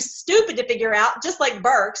they are too stupid to figure out, just like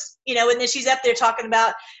Burks, you know, and then she's up there talking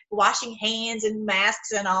about washing hands and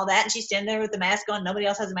masks and all that. And she's standing there with the mask on. Nobody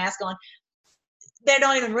else has a mask on. They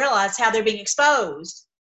don't even realize how they're being exposed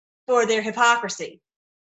for their hypocrisy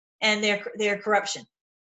and their corruption.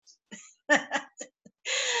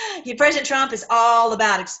 President Trump is all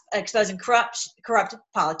about exposing corrupt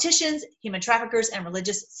politicians, human traffickers, and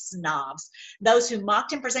religious snobs. Those who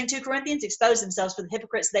mocked him for saying 2 Corinthians expose themselves for the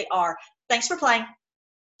hypocrites they are. Thanks for playing.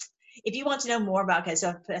 If you want to know more about, okay,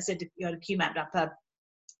 so I said to go to qmap.pub.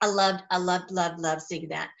 I loved seeing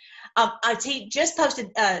that. He just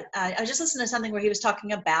posted, I just listened to something where he was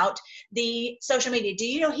talking about the social media. Do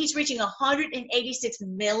you know he's reaching 186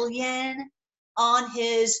 million on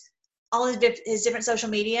all his different social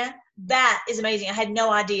media? That is amazing. I had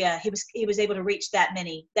no idea he was able to reach that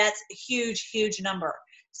many. That's a huge number.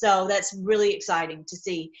 So that's really exciting to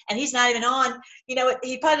see. And he's not even on, you know,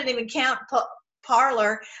 he probably didn't even count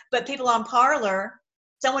Parler, but people on Parler,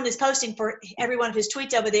 someone is posting for every one of his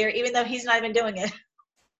tweets over there, even though he's not even doing it.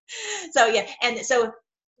 So yeah, and so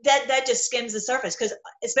that just skims the surface, because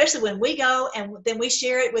especially when we go and then we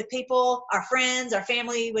share it with people, our friends, our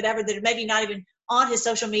family, whatever, that are maybe not even on his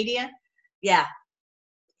social media. Yeah,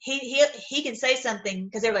 he can say something,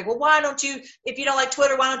 because they're like, well, why don't you, if you don't like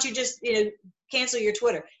Twitter, why don't you just, you know, cancel your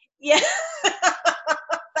Twitter? Yeah.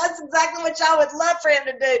 That's exactly what y'all would love for him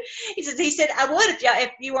to do. He said I would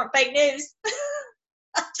if you weren't fake news.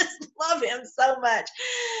 I just love him so much.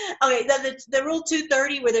 Okay, the rule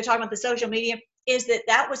 230, where they're talking about the social media, is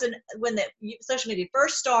that was when the social media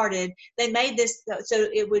first started, they made this so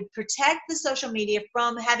it would protect the social media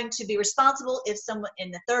from having to be responsible if someone in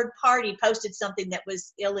the third party posted something that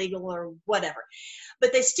was illegal or whatever.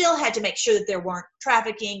 But they still had to make sure that there weren't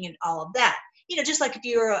trafficking and all of that. You know, just like if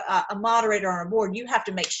you're a moderator on a board, you have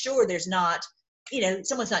to make sure there's not, you know,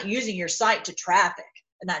 someone's not using your site to traffic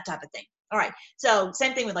and that type of thing. All right. So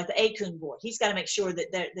same thing with like the ACOON board. He's got to make sure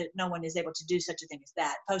that no one is able to do such a thing as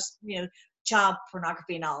that. Post, you know, child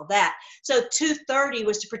pornography and all of that. So 230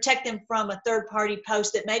 was to protect them from a third party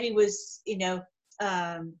post that maybe was, you know,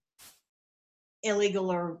 illegal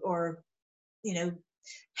or, you know,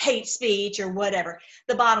 hate speech or whatever.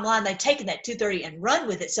 The bottom line, they've taken that 230 and run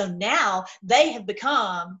with it. So now they have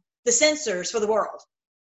become the censors for the world.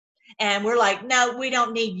 And we're like, no, we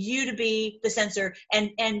don't need you to be the censor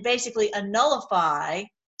and basically nullify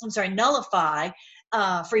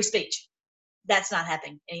free speech. That's not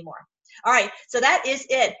happening anymore. All right, so that is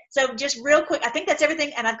it. So just real quick, I think that's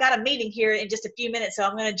everything, and I've got a meeting here in just a few minutes, so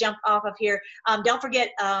I'm going to jump off of here. Don't forget,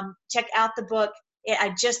 check out the book.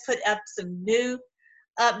 I just put up some new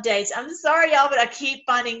updates. I'm sorry, y'all, but I keep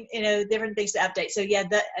finding, you know, different things to update. So yeah,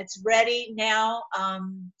 it's ready now.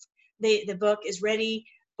 The book is ready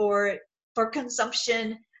for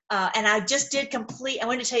consumption. And I just did I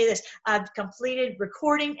want to tell you this, I've completed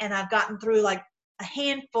recording, and I've gotten through like a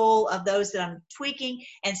handful of those that I'm tweaking.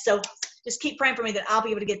 And so just keep praying for me that I'll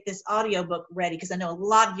be able to get this audio book ready, because I know a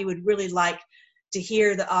lot of you would really like to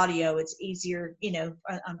hear the audio. It's easier, you know,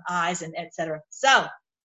 on eyes and etc. So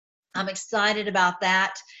I'm excited about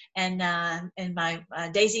that. And my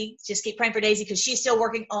Daisy, just keep praying for Daisy, because she's still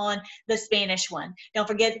working on the Spanish one. Don't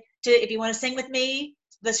forget to, if you want to sing with me,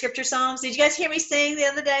 the scripture songs. Did you guys hear me sing the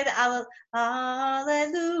other day?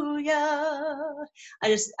 Hallelujah. I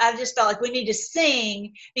just felt like we need to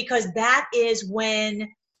sing, because that is when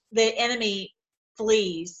the enemy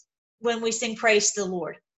flees. when we sing praise to the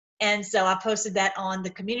Lord. And so I posted that on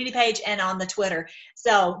the community page and on the Twitter.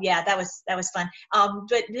 So yeah, that was fun.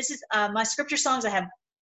 But this is my scripture songs I have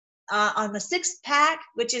on the 6-pack,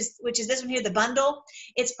 which is this one here, the bundle.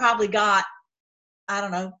 It's probably got, I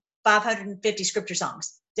don't know, 550 scripture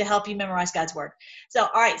songs to help you memorize God's word. So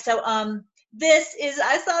all right, so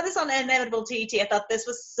I saw this on Inevitable TT. I thought this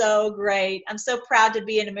was so great. I'm so proud to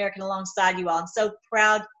be an American alongside you all. I'm so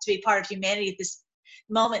proud to be part of humanity at this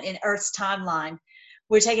moment in Earth's timeline.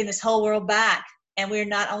 We're taking this whole world back, and we're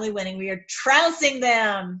not only winning, we are trouncing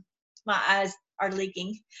them. My eyes are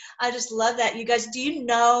leaking. I just love that. You guys, do you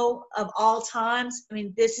know of all times? I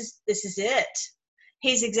mean, this is it.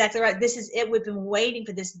 He's exactly right. This is it. We've been waiting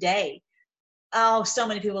for this day. Oh, so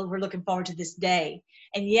many people were looking forward to this day.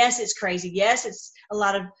 And yes, it's crazy. Yes, it's a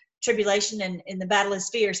lot of tribulation and the battle is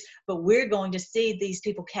fierce, but we're going to see these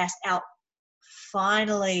people cast out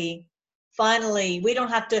finally. Finally, we don't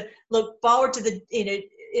have to look forward to the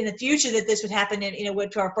in the future that this would happen and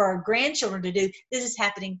what for our grandchildren to do. This is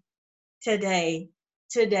happening today.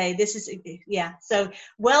 This is, yeah. So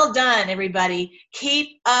well done, everybody.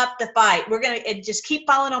 Keep up the fight. We're gonna just keep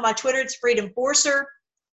following on my Twitter. It's Freedom Forcer.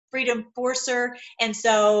 And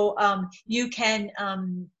so you can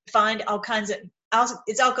find all kinds of.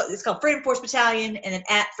 It's called Freedom Force Battalion, and then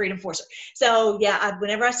at Freedom Forcer. So yeah,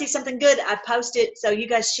 whenever I see something good, I post it. So you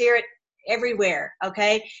guys share it everywhere,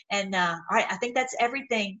 okay? And all right, I think that's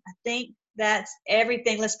everything.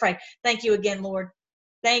 Let's pray. Thank you again, Lord.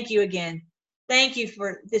 Thank you again. Thank you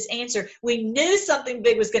for this answer. We knew something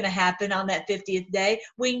big was going to happen on that 50th day.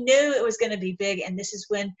 We knew it was going to be big, and this is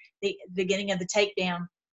when the beginning of the takedown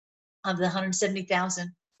of the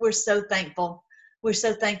 170,000. We're so thankful. We're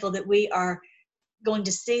so thankful that we are going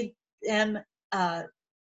to see them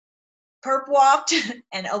perp walked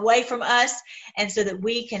and away from us, and so that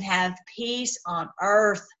we can have peace on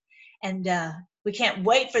earth. And we can't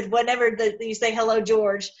wait for whenever you say hello,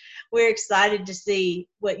 George. We're excited to see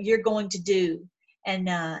what you're going to do and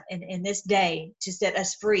in this day to set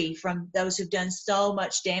us free from those who've done so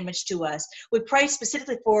much damage to us. We pray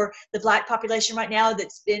specifically for the Black population right now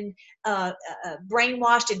that's been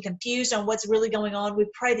brainwashed and confused on what's really going on. We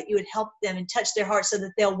pray that you would help them and touch their hearts so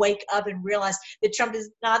that they'll wake up and realize that Trump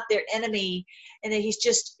is not their enemy and that he's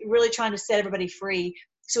just really trying to set everybody free.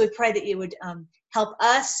 So we pray that you would help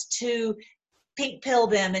us to pink pill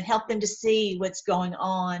them and help them to see what's going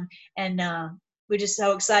on. And we're just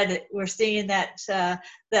so excited. We're seeing that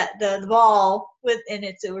the ball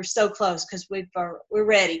we're so close because we're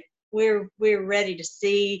ready. We're ready to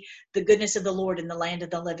see the goodness of the Lord in the land of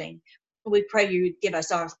the living. We pray you would give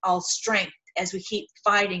us all strength as we keep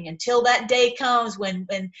fighting until that day comes when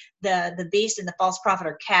the beast and the false prophet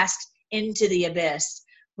are cast into the abyss.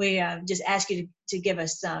 We just ask you to give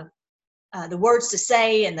us the words to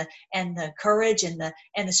say and the courage and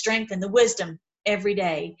the strength and the wisdom every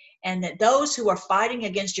day, and that those who are fighting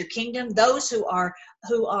against your kingdom, those who are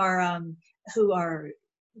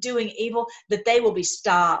doing evil, that they will be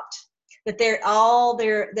stopped, that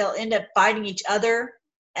they'll end up fighting each other,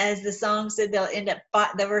 as the song said.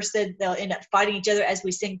 The verse said they'll end up fighting each other as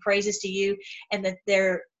we sing praises to you, and that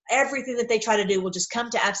everything that they try to do will just come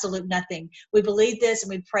to absolute nothing. We believe this and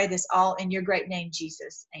we pray this all in your great name,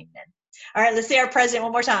 Jesus. Amen. All right, let's see our president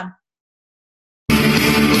one more time.